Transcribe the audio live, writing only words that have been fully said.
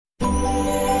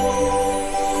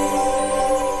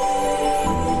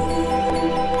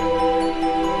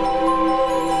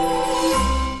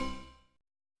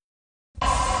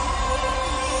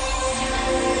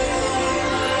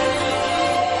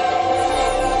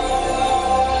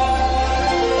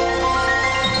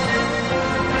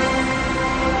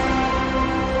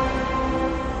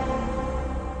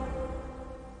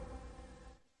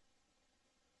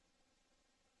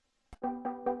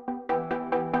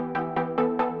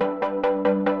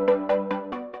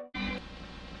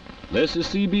This is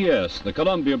CBS, the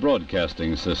Columbia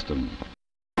Broadcasting System.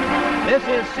 This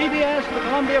is CBS, the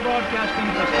Columbia Broadcasting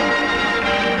System.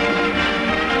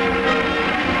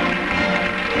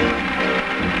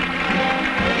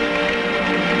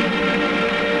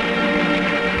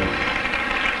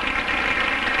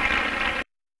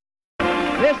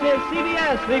 This is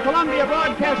CBS, the Columbia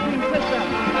Broadcasting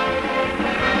System.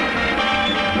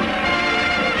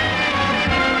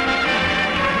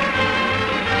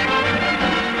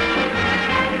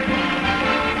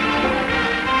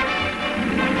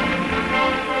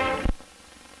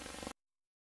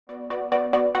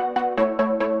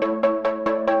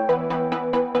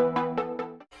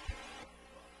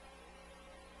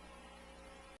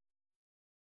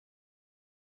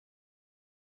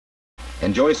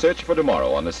 Enjoy Search for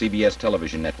Tomorrow on the CBS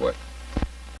television network.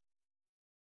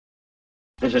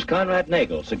 This is Conrad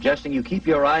Nagel suggesting you keep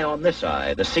your eye on this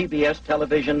eye, the CBS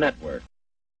television network.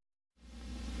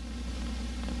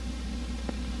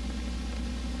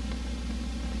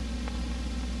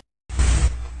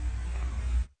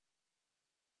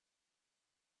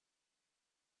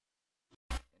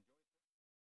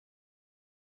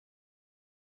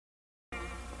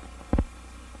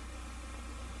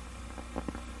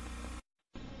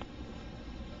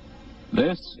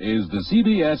 This is the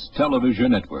CBS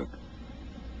television network.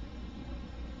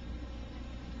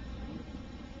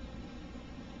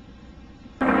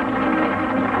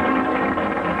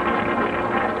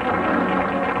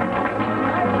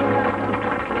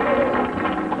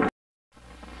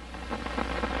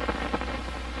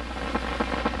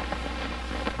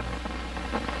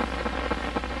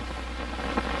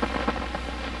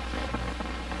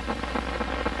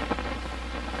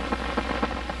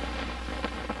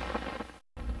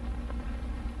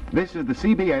 This is the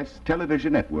CBS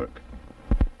television network.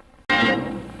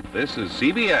 This is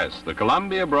CBS, the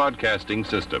Columbia Broadcasting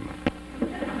System.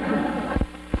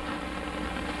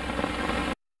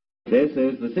 This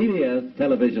is the CBS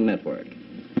television network.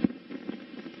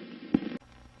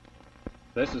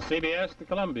 This is CBS, the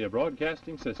Columbia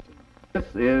Broadcasting System. This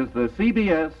is the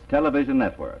CBS television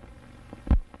network.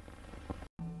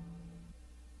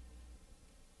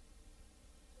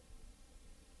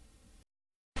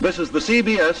 This is the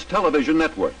CBS television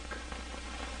network.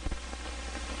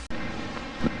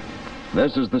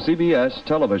 This is the CBS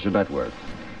television network.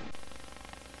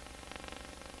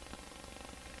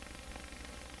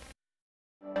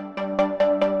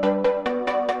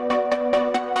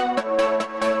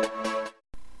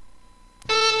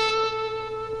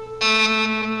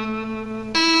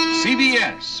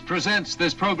 CBS presents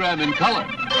this program in color.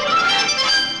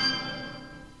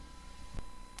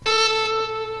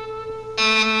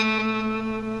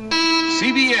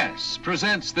 CBS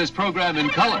presents this program in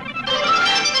color.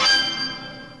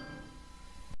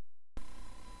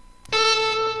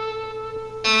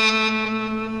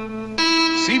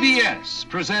 CBS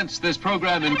presents this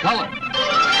program in color.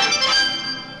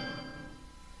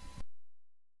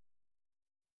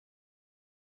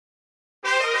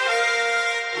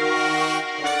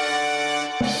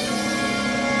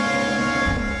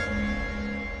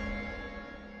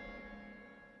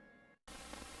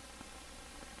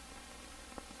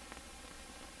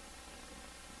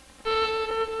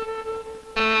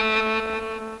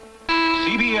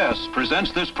 CBS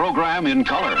presents this program in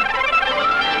color.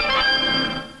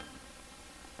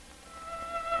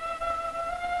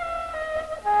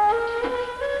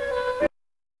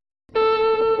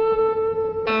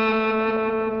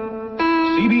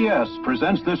 CBS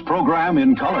presents this program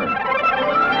in color.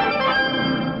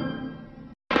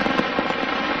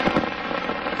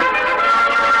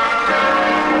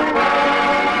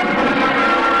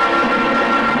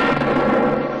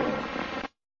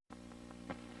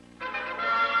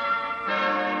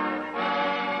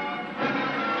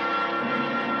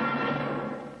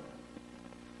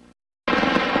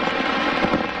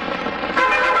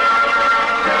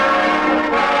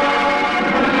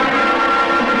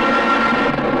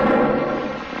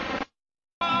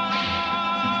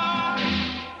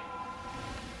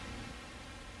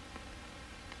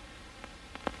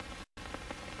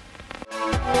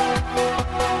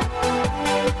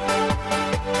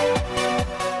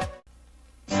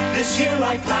 This year,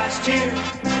 like last year,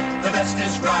 the best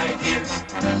is right here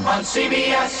on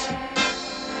CBS.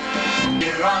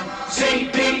 Here on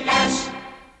CBS.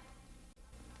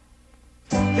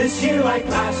 This year, like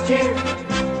last year,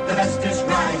 the best is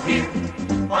right here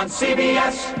on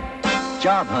CBS.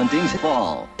 Job hunting's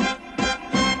fall.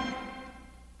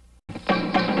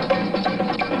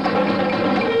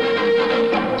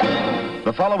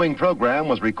 The following program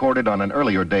was recorded on an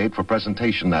earlier date for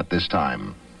presentation at this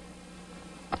time.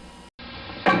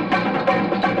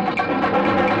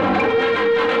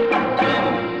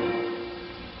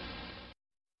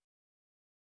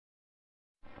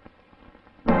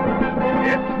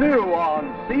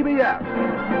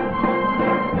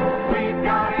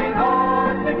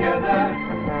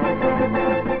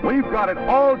 got it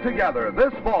all together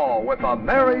this fall with the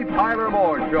Mary Tyler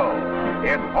Moore Show.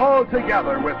 It's All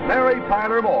Together with Mary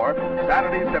Tyler Moore,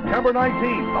 Saturday, September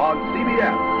 19th on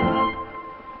CBS.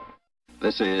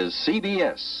 This is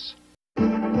CBS.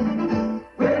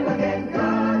 We're looking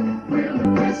good.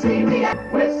 We're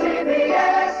CBS. We're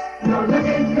CBS. You're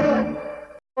looking good.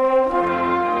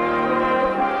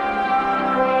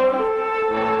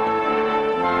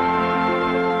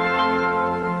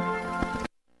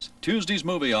 Tuesday's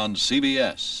movie on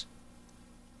CBS.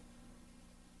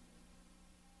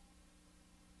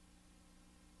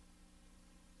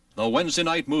 The Wednesday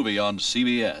night movie on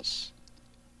CBS.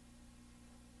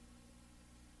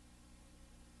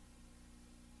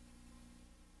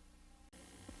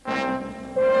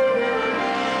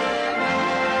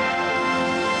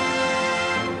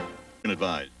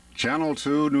 Advise. Channel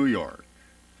 2, New York.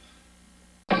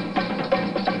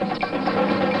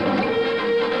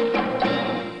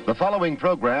 The following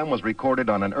program was recorded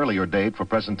on an earlier date for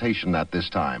presentation at this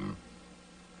time.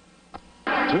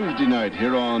 Tuesday night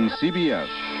here on CBS.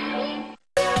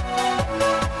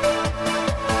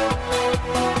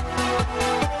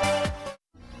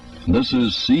 This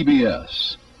is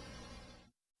CBS.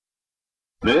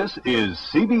 This is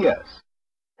CBS.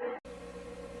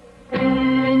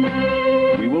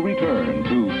 We will return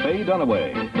to Faye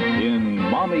Dunaway in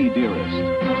Mommy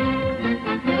Dearest.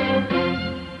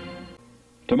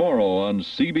 Tomorrow on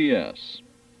CBS.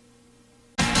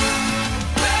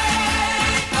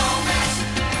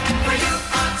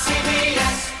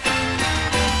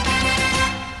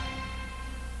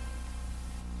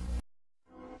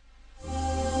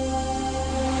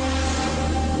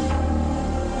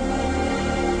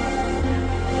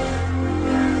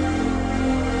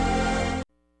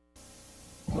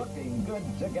 Looking Good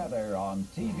Together on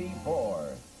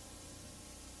TV4.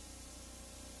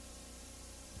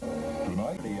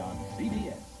 Tonight on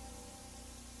CBS.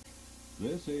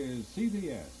 This is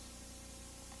CBS.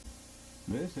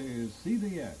 This is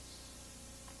CBS.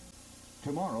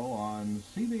 Tomorrow on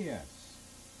CBS.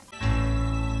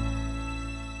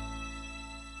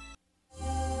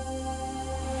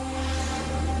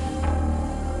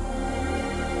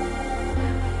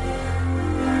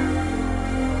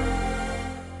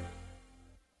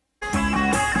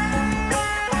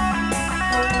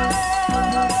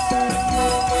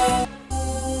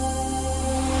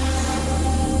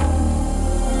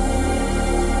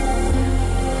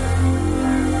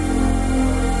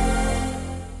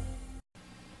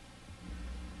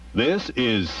 This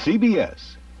is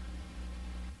CBS.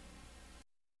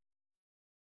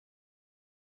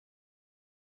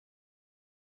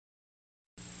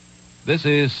 This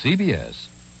is CBS.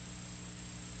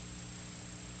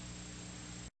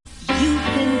 You've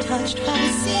been touched by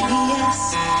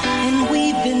CBS, and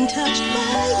we've been touched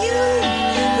by you.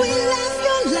 We laugh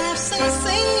your laughs and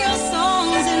sing your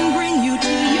songs and bring you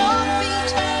to your feet.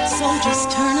 So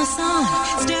just turn us on,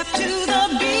 step to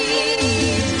the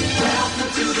beat.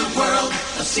 Welcome to the world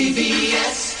of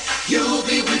CBS. You'll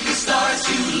be with the stars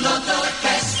you love the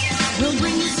best. We'll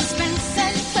bring you suspense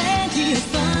and plenty of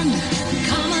fun.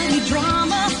 Comedy,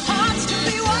 drama, hearts to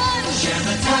be won. Share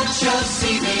the touch of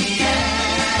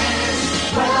CBS.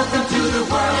 Welcome to the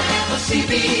world of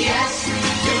CBS.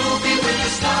 You'll be with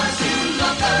the stars you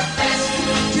love the best.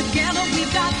 Together we've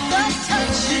got the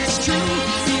touch, it's true.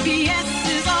 CBS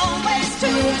is always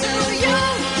true to you.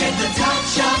 Get the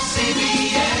touch of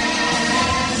CBS.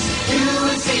 You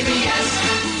and CBS,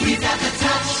 we've got the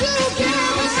touch. You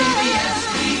and CBS,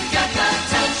 we've got the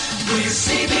touch. We're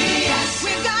CBS.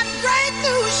 We've got great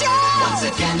new shows. Once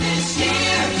again this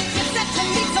year, You're set to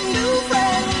meet some new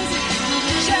friends.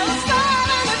 Share a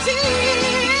smile and a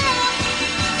tear.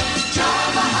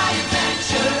 drama, high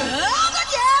adventure. All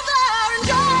together,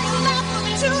 enjoy a laugh or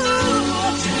two.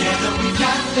 Together we've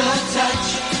got the touch.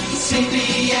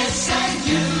 CBS and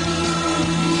you.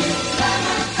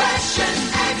 Glamour, fashion,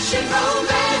 action,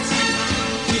 romance.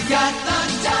 We've got the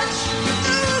touch.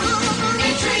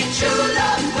 Intrigue, true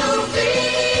love,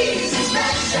 movies, and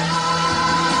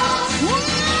specials.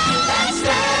 Let's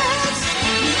dance.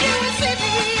 You and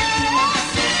CBS.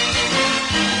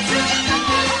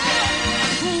 Together,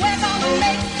 we're gonna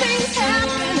make things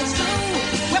happen. It's true.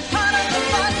 We're part of the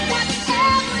fun,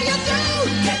 whatever you do.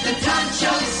 Get the touch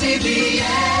of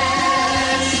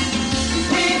CBS.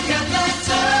 We've got the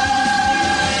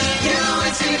touch. You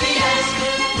and CBS.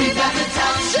 We've got the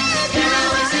touch.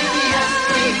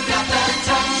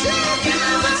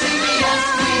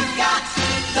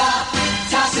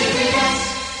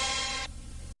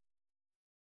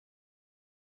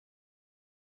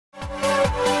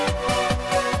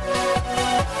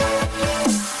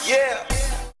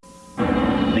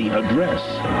 address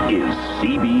is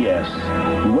CBS.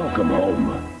 Welcome home.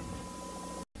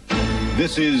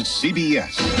 This is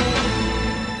CBS.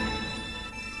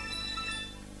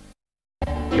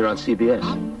 You're on CBS.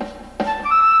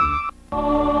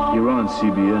 You're on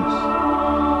CBS.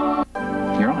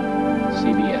 You're on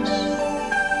CBS.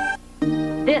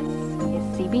 This is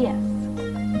CBS.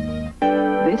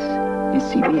 This is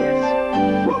CBS.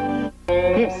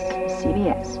 This is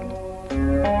CBS.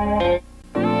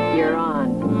 You're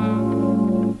on.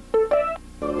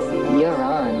 You're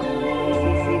on.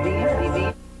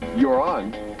 You're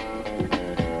on.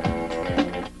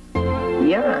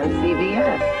 You're on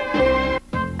CBS.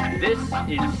 This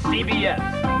is CBS.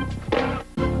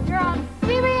 You're on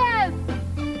CBS.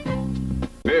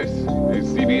 This is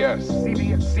CBS.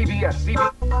 CBS.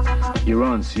 You're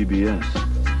on CBS.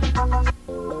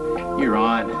 You're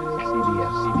on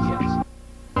CBS.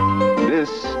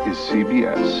 This is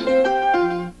CBS.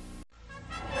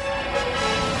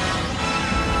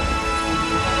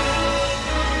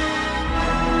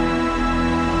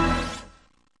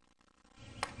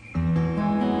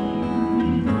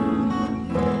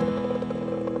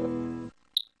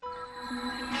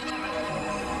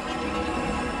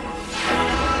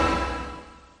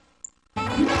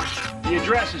 The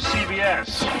address is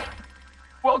CBS.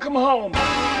 Welcome home.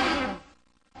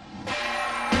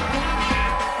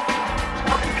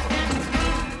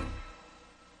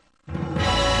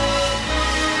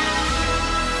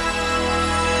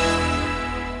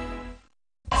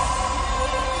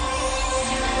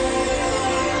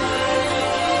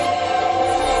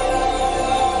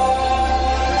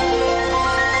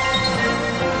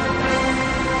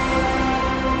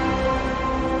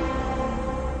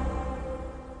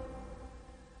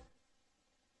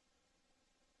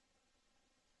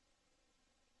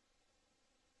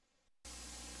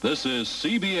 This is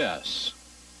CBS.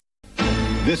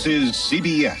 This is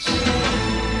CBS.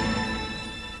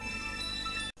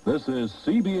 This is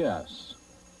CBS.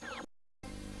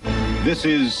 This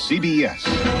is CBS.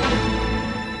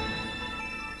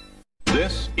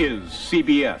 This is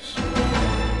CBS.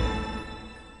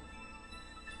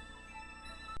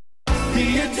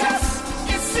 The address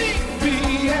is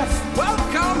CBS.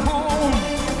 Welcome home.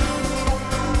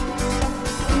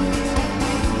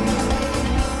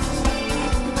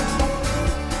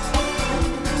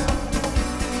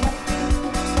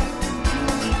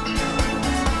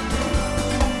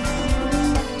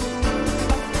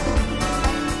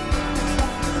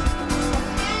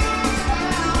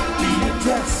 The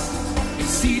address is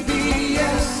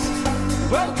CBS.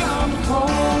 Welcome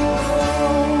home.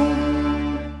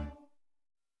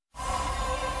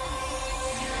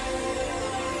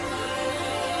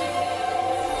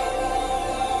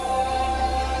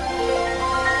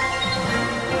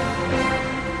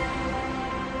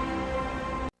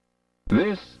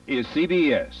 This is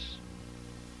CBS.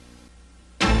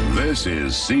 This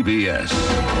is CBS.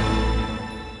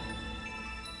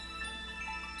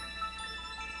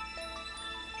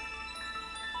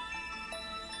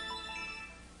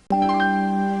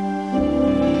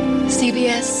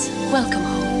 CBS, welcome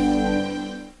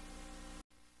home.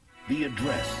 The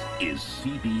address is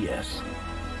CBS.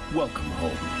 Welcome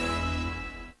home.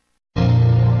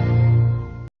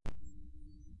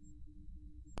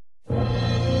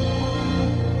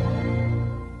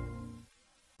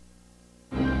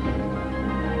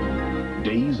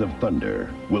 Days of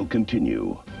Thunder will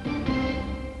continue.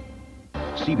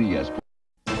 CBS.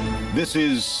 This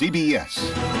is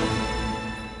CBS.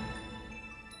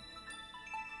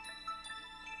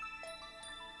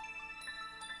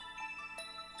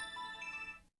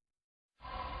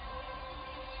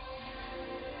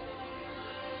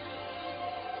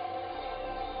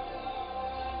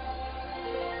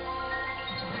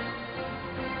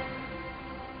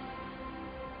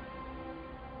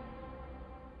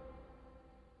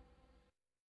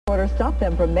 Order stop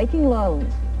them from making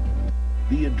loans.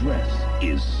 The address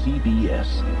is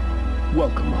CBS.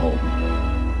 Welcome home.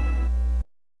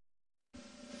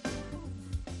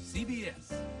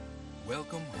 CBS.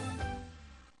 Welcome home.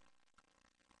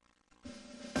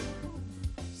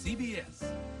 CBS.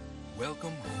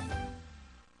 Welcome home.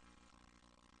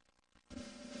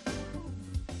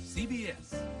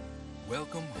 CBS.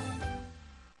 Welcome home.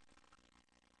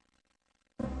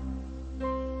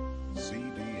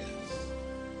 CBS.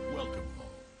 Welcome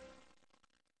home.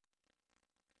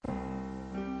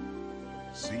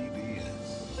 CBS.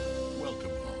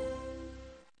 Welcome home.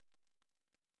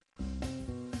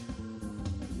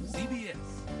 CBS.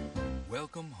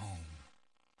 Welcome home.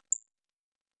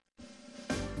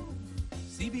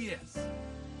 CBS.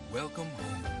 Welcome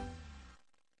home.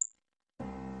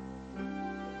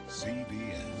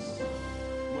 CBS.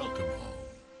 Welcome home.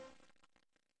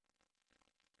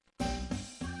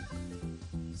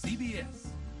 CBS.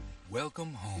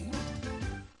 Welcome home.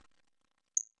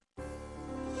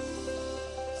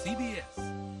 CBS.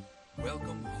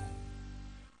 Welcome home.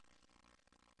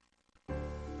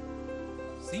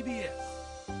 CBS.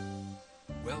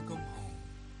 Welcome home.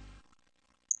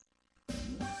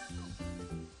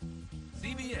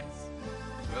 CBS.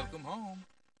 Welcome home.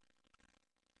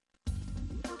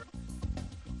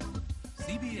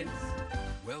 CBS.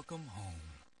 Welcome home.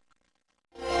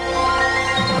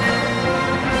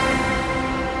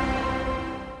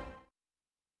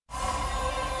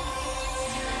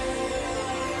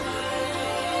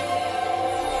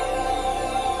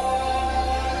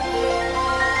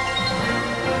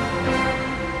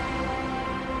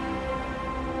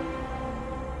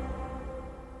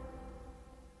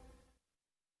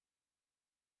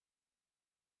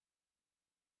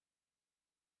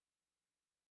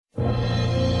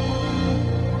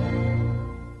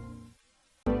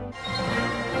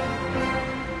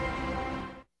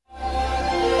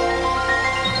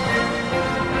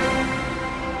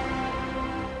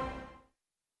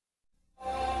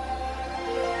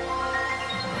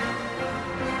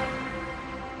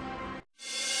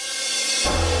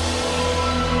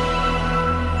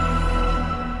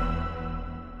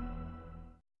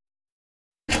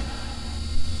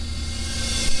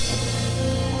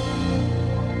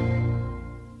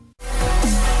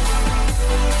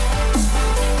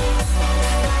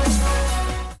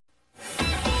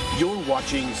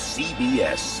 Watching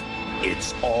CBS.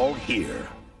 It's all here.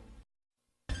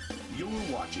 You're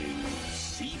watching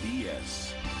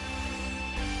CBS.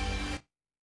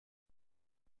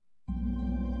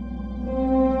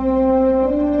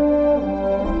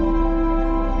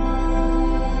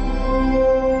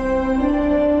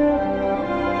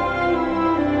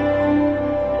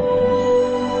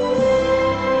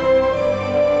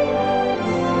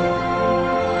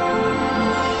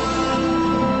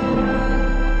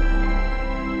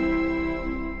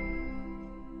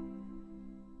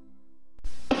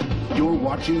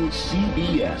 Watching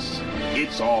CBS.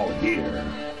 It's all here.